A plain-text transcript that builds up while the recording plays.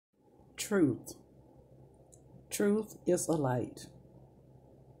Truth. Truth is a light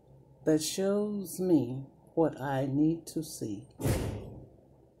that shows me what I need to see.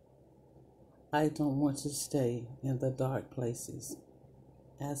 I don't want to stay in the dark places,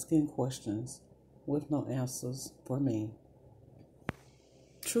 asking questions with no answers for me.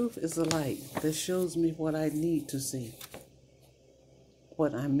 Truth is a light that shows me what I need to see,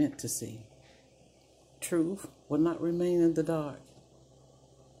 what I'm meant to see. Truth will not remain in the dark.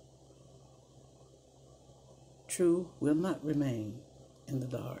 Truth will not remain in the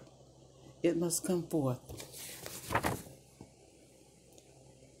dark. It must come forth.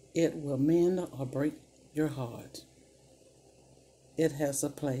 It will mend or break your heart. It has a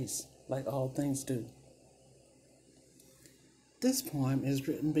place, like all things do. This poem is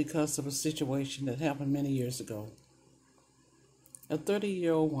written because of a situation that happened many years ago. A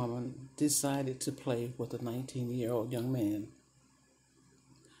 30-year-old woman decided to play with a 19-year-old young man.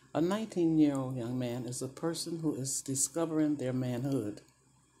 A 19-year-old young man is a person who is discovering their manhood.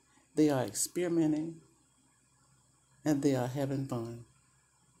 They are experimenting and they are having fun.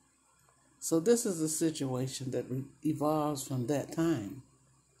 So this is a situation that evolves from that time.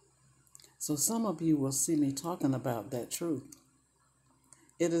 So some of you will see me talking about that truth.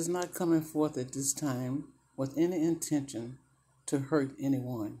 It is not coming forth at this time with any intention to hurt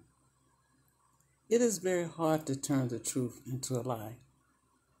anyone. It is very hard to turn the truth into a lie.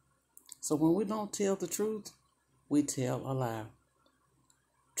 So when we don't tell the truth, we tell a lie.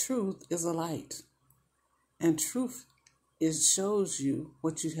 Truth is a light, and truth shows you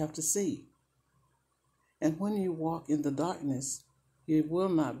what you have to see. And when you walk in the darkness, you will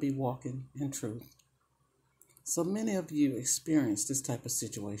not be walking in truth. So many of you experience this type of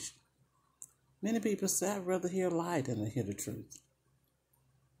situation. Many people say, I'd rather hear a lie than to hear the truth.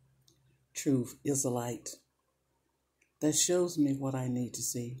 Truth is a light that shows me what I need to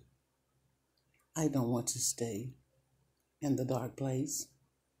see. I don't want to stay in the dark place,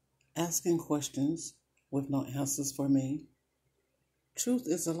 asking questions with no answers for me. Truth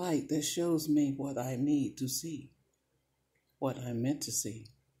is a light that shows me what I need to see, what I'm meant to see.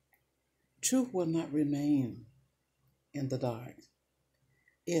 Truth will not remain in the dark.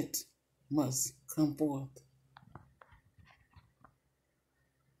 It must come forth.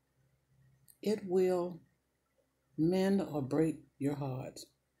 It will mend or break your heart.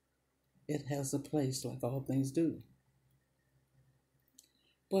 It has a place like all things do.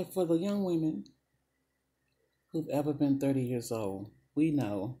 But for the young women who've ever been 30 years old, we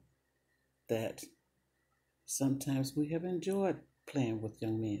know that sometimes we have enjoyed playing with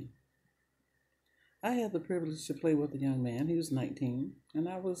young men. I had the privilege to play with a young man. He was 19, and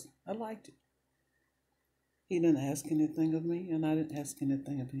I liked it. He didn't ask anything of me, and I didn't ask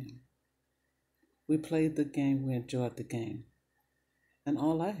anything of him. We played the game, we enjoyed the game. And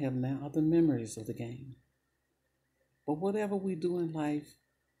all I have now are the memories of the game. But whatever we do in life,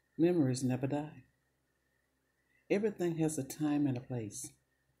 memories never die. Everything has a time and a place.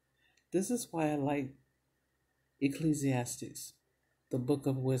 This is why I like Ecclesiastes, the book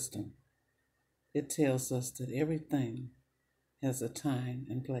of wisdom. It tells us that everything has a time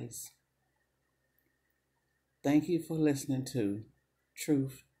and place. Thank you for listening to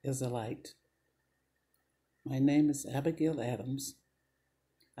Truth is a Light. My name is AbigaleAdams.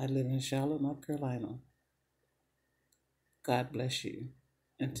 I live in Charlotte, North Carolina. God bless you.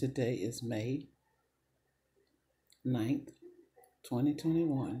 And today is May 9th,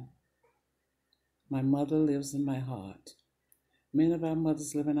 2021. My mother lives in my heart. Many of our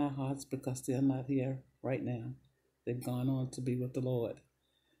mothers live in our hearts because they are not here right now. They've gone on to be with the Lord,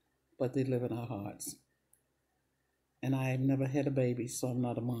 but they live in our hearts. And I have never had a baby, so I'm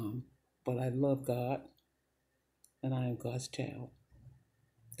not a mom, but I love God, and I am God's child.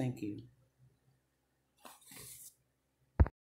 Thank you.